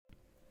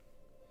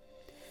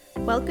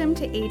Welcome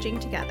to Aging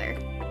Together,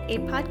 a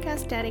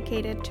podcast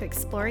dedicated to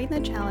exploring the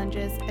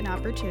challenges and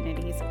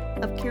opportunities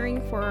of caring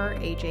for our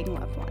aging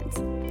loved ones.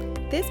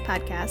 This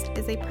podcast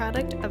is a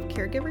product of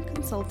Caregiver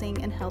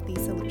Consulting and Healthy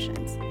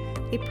Solutions,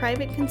 a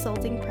private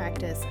consulting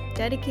practice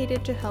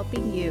dedicated to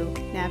helping you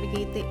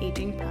navigate the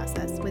aging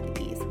process with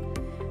ease.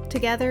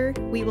 Together,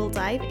 we will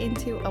dive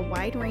into a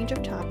wide range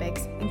of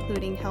topics,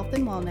 including health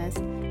and wellness,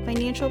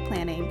 financial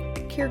planning,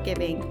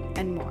 caregiving,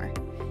 and more.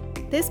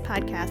 This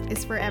podcast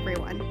is for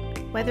everyone,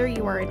 whether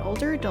you are an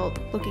older adult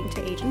looking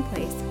to age in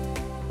place,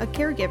 a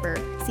caregiver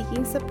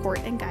seeking support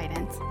and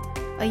guidance,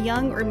 a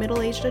young or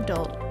middle-aged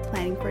adult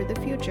planning for the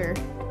future,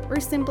 or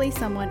simply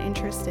someone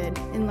interested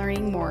in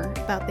learning more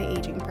about the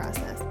aging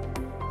process.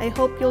 I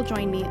hope you'll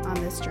join me on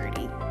this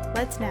journey.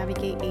 Let's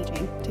navigate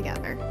aging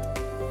together.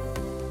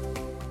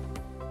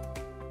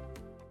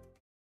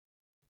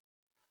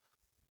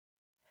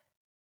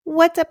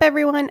 What's up,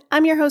 everyone?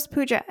 I'm your host,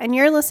 Pooja, and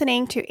you're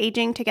listening to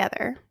Aging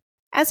Together.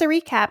 As a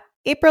recap,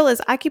 April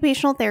is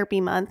Occupational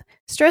Therapy Month,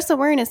 Stress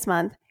Awareness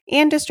Month,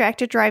 and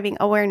Distracted Driving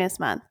Awareness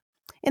Month.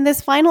 In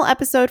this final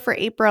episode for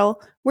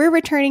April, we're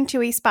returning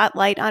to a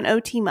spotlight on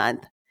OT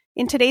Month.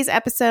 In today's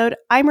episode,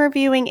 I'm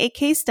reviewing a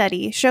case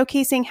study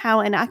showcasing how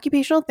an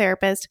occupational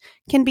therapist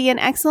can be an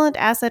excellent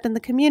asset in the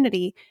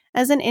community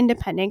as an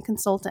independent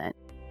consultant.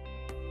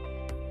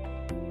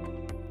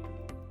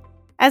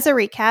 As a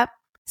recap,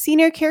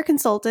 senior care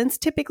consultants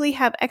typically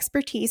have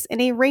expertise in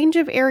a range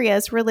of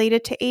areas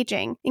related to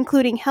aging,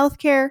 including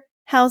healthcare,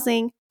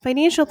 housing,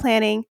 financial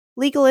planning,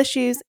 legal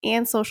issues,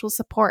 and social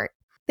support.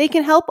 They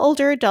can help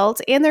older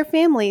adults and their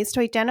families to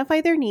identify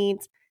their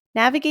needs,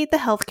 navigate the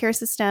healthcare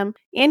system,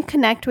 and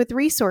connect with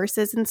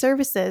resources and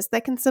services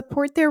that can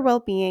support their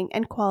well-being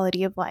and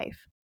quality of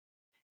life.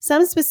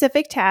 Some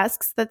specific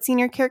tasks that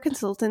senior care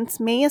consultants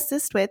may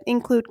assist with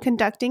include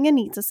conducting a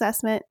needs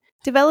assessment,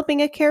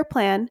 developing a care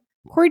plan,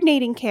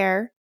 coordinating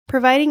care,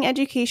 providing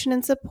education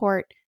and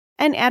support,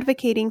 and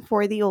advocating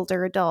for the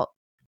older adult.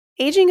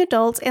 Aging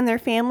adults and their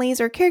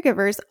families or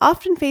caregivers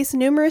often face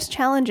numerous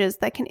challenges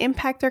that can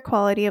impact their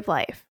quality of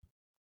life.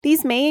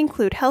 These may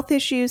include health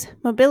issues,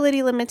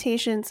 mobility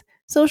limitations,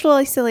 social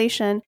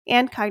isolation,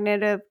 and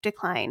cognitive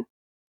decline.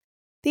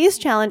 These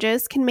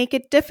challenges can make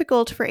it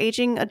difficult for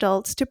aging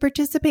adults to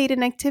participate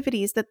in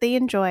activities that they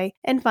enjoy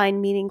and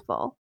find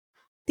meaningful.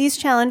 These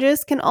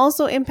challenges can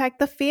also impact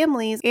the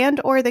families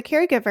and/or the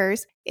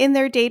caregivers in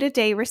their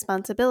day-to-day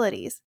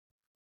responsibilities.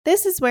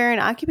 This is where an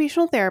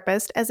occupational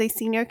therapist as a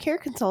senior care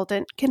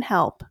consultant can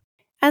help.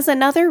 As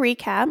another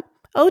recap,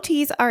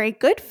 OTs are a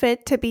good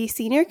fit to be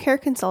senior care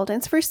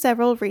consultants for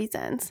several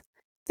reasons.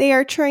 They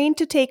are trained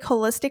to take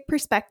holistic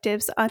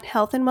perspectives on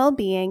health and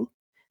well-being.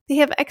 They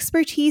have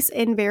expertise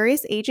in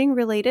various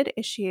aging-related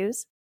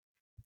issues.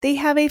 They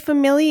have a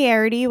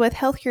familiarity with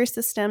healthcare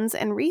systems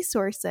and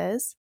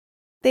resources.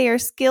 They are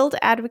skilled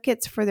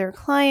advocates for their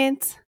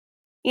clients,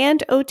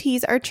 and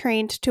OTs are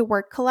trained to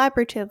work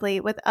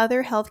collaboratively with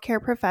other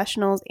healthcare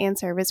professionals and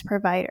service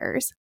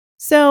providers.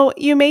 So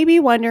you may be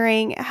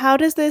wondering, how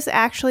does this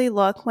actually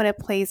look when it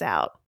plays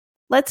out?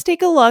 Let's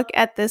take a look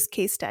at this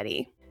case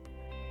study.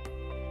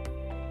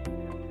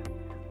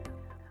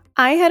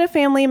 I had a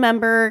family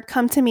member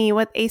come to me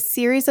with a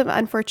series of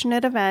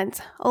unfortunate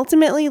events,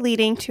 ultimately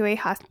leading to a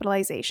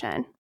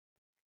hospitalization.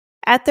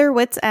 At their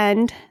wits'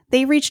 end,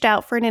 they reached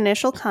out for an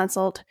initial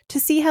consult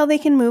to see how they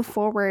can move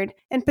forward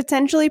and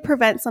potentially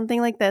prevent something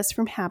like this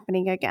from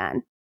happening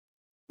again.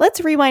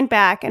 Let's rewind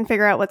back and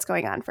figure out what's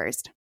going on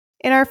first.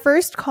 In our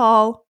first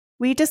call,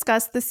 we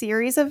discussed the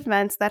series of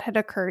events that had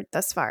occurred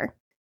thus far.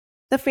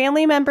 The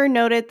family member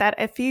noted that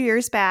a few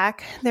years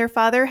back, their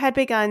father had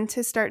begun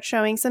to start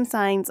showing some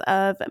signs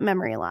of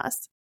memory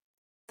loss.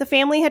 The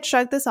family had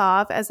shrugged this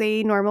off as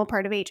a normal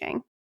part of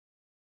aging.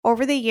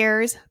 Over the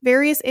years,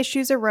 various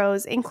issues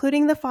arose,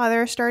 including the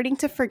father starting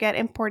to forget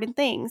important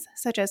things,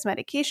 such as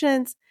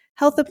medications,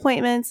 health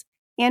appointments,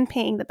 and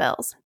paying the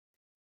bills.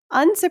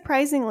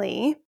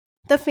 Unsurprisingly,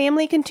 the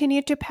family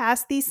continued to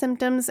pass these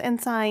symptoms and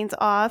signs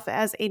off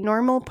as a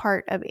normal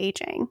part of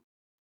aging.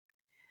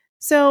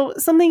 So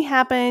something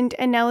happened,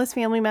 and now this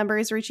family member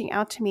is reaching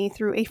out to me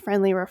through a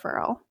friendly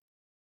referral.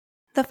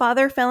 The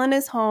father fell in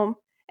his home,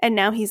 and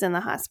now he's in the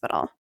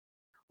hospital.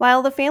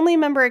 While the family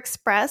member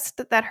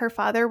expressed that her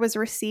father was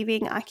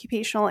receiving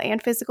occupational and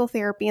physical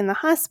therapy in the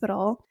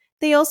hospital,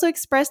 they also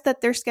expressed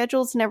that their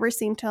schedules never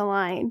seemed to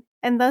align,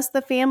 and thus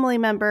the family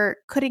member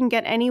couldn't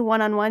get any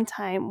one-on-one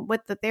time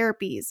with the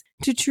therapies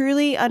to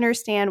truly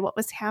understand what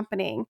was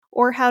happening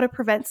or how to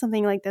prevent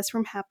something like this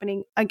from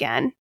happening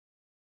again.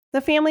 The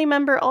family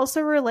member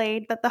also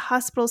relayed that the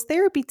hospital's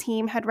therapy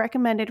team had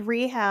recommended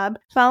rehab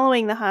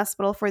following the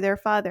hospital for their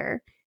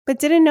father, but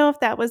didn't know if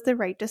that was the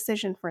right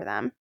decision for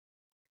them.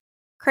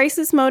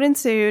 Crisis mode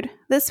ensued.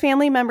 This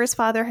family member's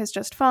father has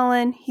just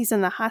fallen, he's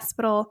in the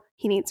hospital,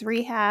 he needs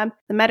rehab,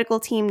 the medical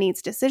team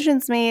needs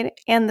decisions made,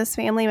 and this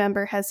family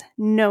member has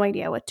no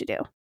idea what to do.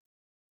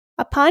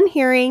 Upon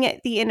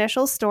hearing the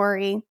initial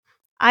story,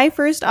 I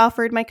first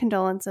offered my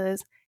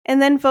condolences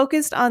and then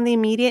focused on the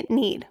immediate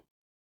need.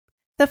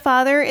 The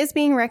father is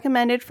being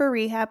recommended for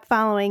rehab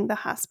following the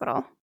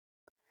hospital.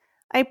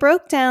 I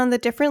broke down the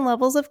different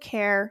levels of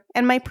care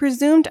and my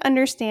presumed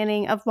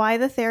understanding of why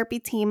the therapy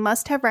team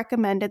must have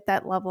recommended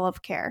that level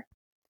of care.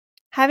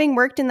 Having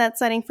worked in that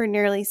setting for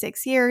nearly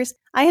 6 years,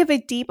 I have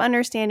a deep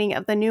understanding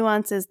of the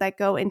nuances that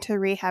go into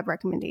rehab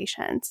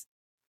recommendations.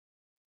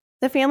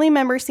 The family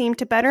member seemed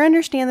to better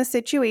understand the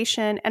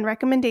situation and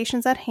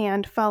recommendations at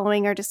hand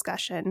following our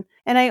discussion,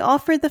 and I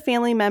offered the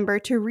family member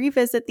to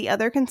revisit the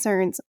other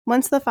concerns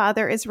once the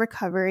father is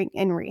recovering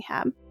in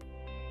rehab.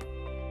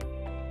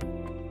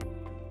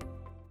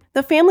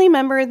 The family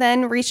member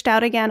then reached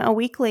out again a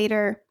week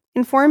later,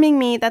 informing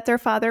me that their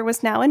father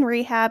was now in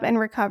rehab and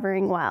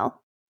recovering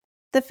well.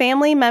 The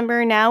family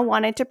member now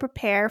wanted to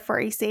prepare for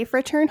a safe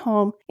return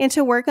home and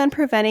to work on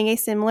preventing a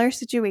similar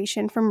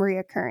situation from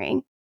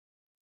reoccurring.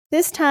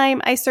 This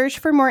time, I searched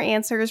for more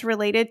answers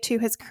related to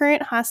his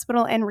current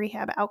hospital and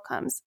rehab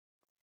outcomes.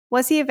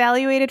 Was he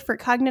evaluated for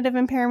cognitive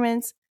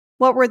impairments?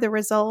 What were the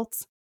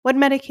results? What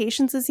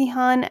medications is he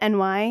on and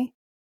why?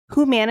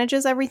 Who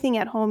manages everything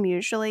at home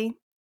usually?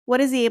 What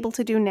is he able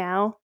to do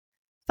now?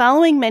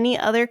 Following many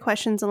other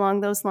questions along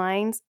those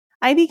lines,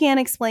 I began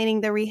explaining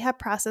the rehab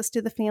process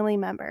to the family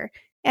member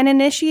and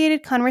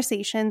initiated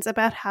conversations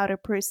about how to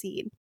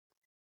proceed.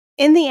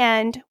 In the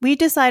end, we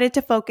decided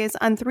to focus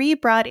on 3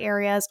 broad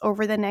areas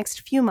over the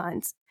next few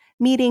months,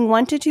 meeting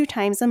 1 to 2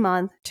 times a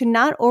month to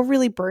not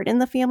overly burden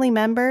the family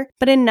member,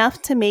 but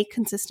enough to make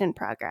consistent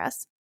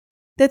progress.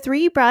 The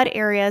 3 broad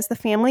areas the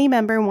family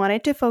member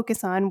wanted to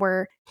focus on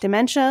were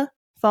dementia,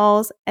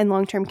 falls, and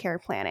long-term care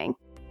planning.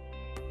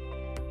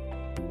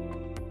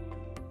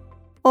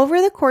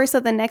 Over the course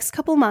of the next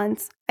couple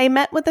months, I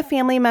met with the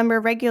family member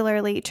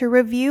regularly to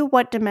review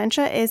what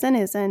dementia is and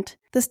isn't,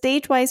 the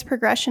stage-wise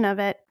progression of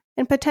it,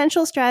 and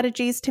potential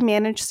strategies to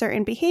manage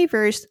certain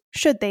behaviors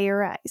should they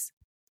arise.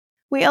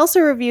 We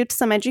also reviewed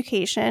some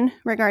education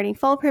regarding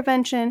fall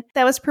prevention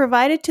that was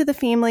provided to the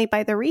family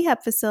by the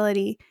rehab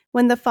facility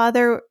when the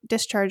father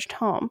discharged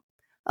home,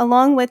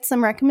 along with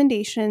some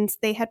recommendations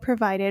they had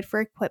provided for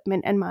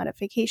equipment and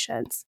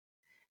modifications.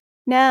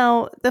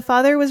 Now, the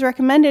father was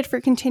recommended for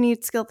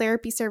continued skilled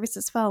therapy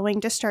services following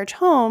discharge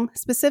home,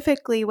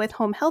 specifically with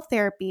home health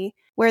therapy,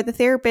 where the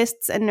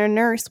therapists and a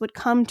nurse would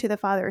come to the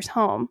father's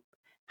home.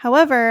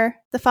 However,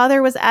 the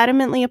father was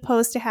adamantly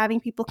opposed to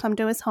having people come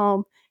to his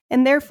home,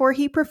 and therefore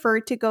he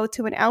preferred to go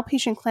to an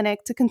outpatient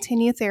clinic to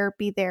continue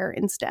therapy there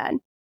instead.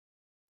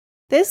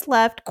 This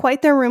left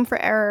quite the room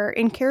for error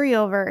and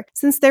carryover,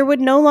 since there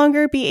would no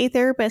longer be a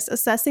therapist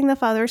assessing the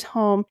father's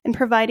home and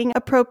providing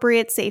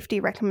appropriate safety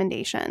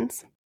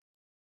recommendations.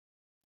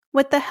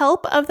 With the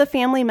help of the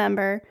family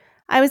member,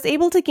 I was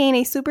able to gain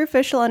a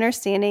superficial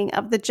understanding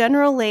of the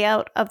general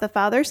layout of the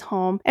father's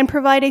home and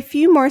provide a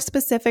few more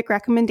specific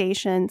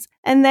recommendations,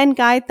 and then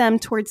guide them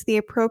towards the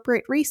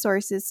appropriate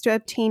resources to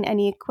obtain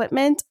any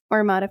equipment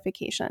or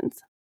modifications.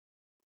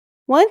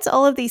 Once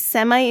all of these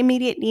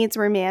semi-immediate needs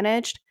were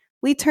managed,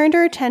 we turned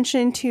our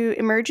attention to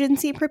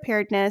emergency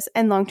preparedness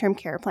and long-term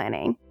care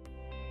planning.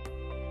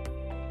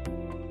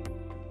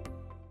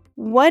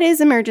 What is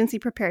emergency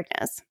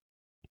preparedness?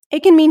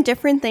 It can mean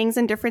different things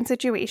in different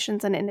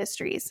situations and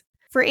industries.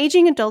 For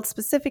aging adults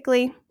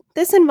specifically,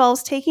 this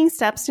involves taking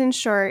steps to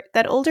ensure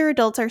that older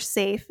adults are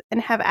safe and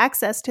have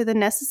access to the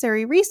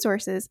necessary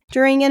resources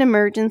during an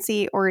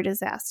emergency or a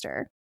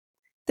disaster.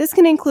 This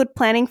can include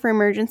planning for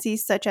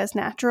emergencies such as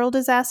natural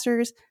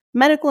disasters,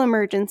 medical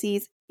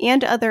emergencies,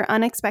 and other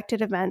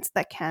unexpected events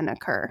that can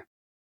occur.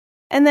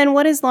 And then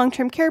what is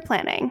long-term care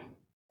planning?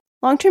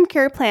 Long-term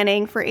care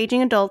planning for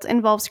aging adults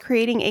involves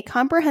creating a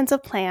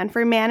comprehensive plan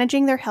for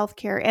managing their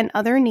healthcare and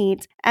other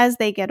needs as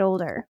they get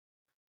older.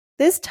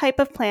 This type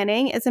of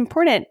planning is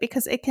important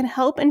because it can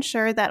help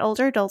ensure that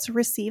older adults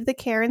receive the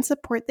care and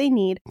support they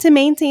need to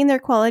maintain their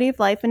quality of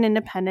life and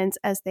independence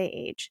as they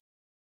age.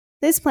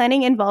 This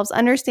planning involves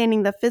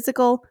understanding the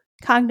physical,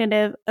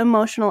 cognitive,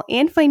 emotional,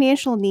 and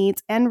financial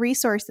needs and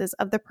resources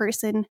of the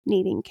person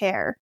needing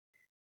care.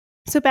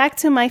 So back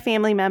to my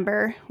family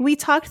member, we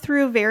talked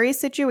through various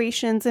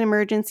situations and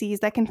emergencies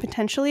that can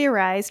potentially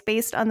arise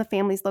based on the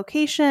family's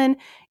location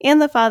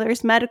and the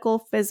father's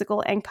medical,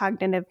 physical, and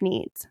cognitive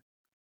needs.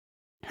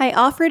 I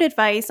offered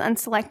advice on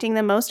selecting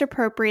the most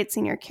appropriate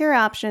senior care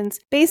options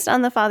based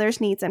on the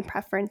father's needs and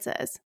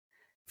preferences.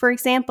 For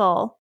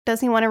example,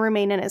 does he want to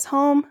remain in his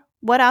home?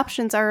 What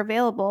options are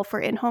available for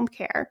in-home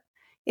care?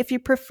 If he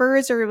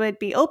prefers or would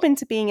be open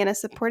to being in a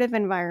supportive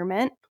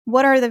environment,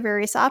 what are the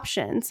various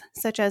options,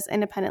 such as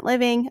independent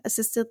living,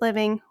 assisted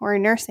living, or a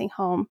nursing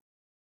home?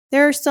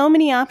 There are so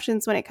many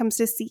options when it comes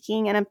to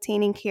seeking and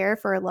obtaining care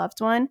for a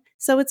loved one,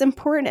 so it's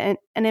important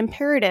and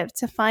imperative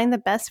to find the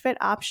best fit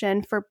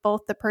option for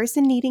both the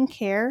person needing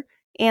care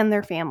and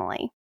their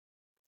family.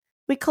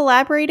 We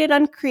collaborated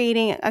on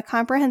creating a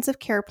comprehensive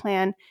care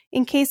plan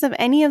in case of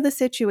any of the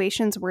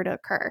situations were to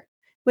occur,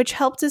 which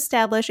helped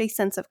establish a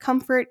sense of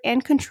comfort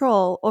and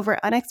control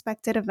over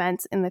unexpected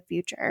events in the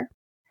future.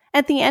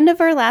 At the end of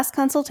our last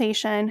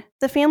consultation,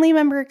 the family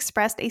member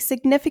expressed a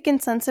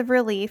significant sense of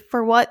relief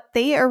for what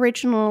they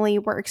originally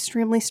were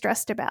extremely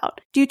stressed about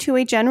due to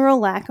a general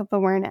lack of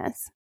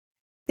awareness.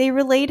 They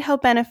relayed how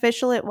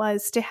beneficial it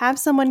was to have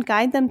someone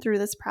guide them through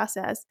this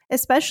process,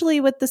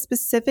 especially with the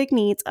specific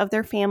needs of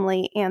their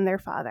family and their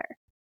father.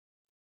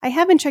 I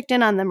haven't checked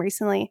in on them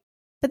recently,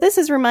 but this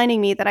is reminding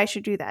me that I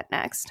should do that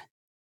next.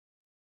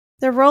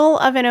 The role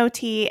of an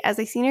OT as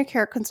a senior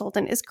care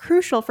consultant is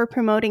crucial for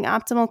promoting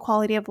optimal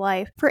quality of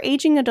life for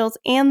aging adults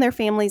and their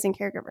families and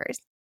caregivers.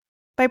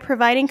 By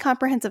providing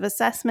comprehensive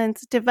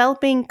assessments,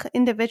 developing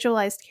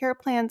individualized care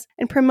plans,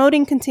 and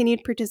promoting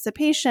continued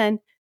participation,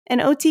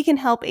 an OT can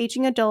help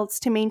aging adults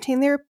to maintain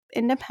their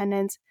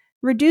independence,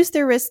 reduce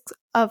their risks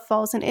of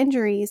falls and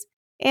injuries,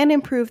 and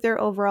improve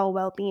their overall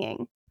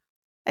well-being.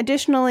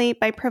 Additionally,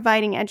 by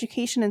providing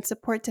education and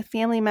support to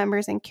family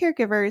members and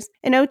caregivers,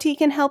 an OT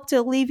can help to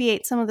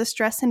alleviate some of the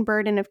stress and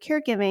burden of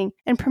caregiving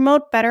and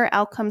promote better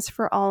outcomes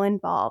for all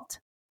involved.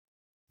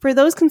 For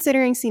those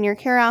considering senior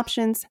care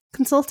options,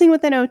 consulting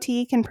with an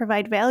OT can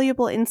provide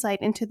valuable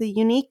insight into the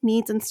unique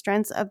needs and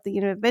strengths of the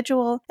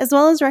individual, as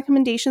well as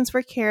recommendations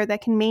for care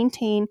that can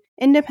maintain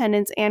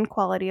independence and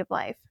quality of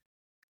life.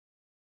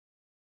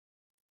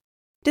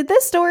 Did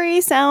this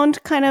story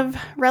sound kind of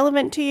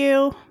relevant to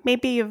you?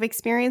 Maybe you've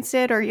experienced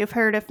it or you've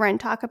heard a friend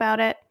talk about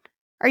it.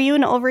 Are you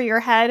in over your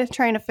head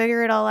trying to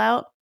figure it all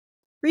out?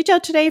 Reach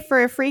out today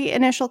for a free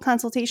initial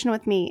consultation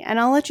with me,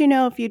 and I'll let you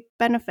know if you'd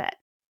benefit.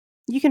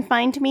 You can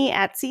find me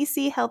at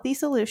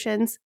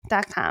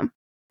cchealthysolutions.com.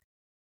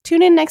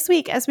 Tune in next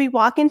week as we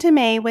walk into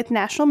May with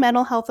National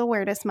Mental Health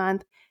Awareness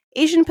Month,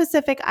 Asian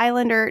Pacific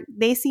Islander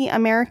Desi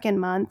American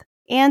Month,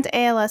 and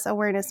ALS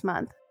Awareness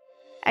Month.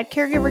 At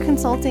Caregiver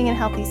Consulting and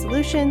Healthy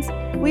Solutions,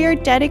 we are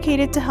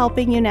dedicated to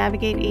helping you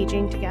navigate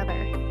aging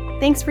together.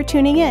 Thanks for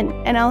tuning in,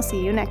 and I'll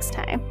see you next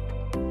time.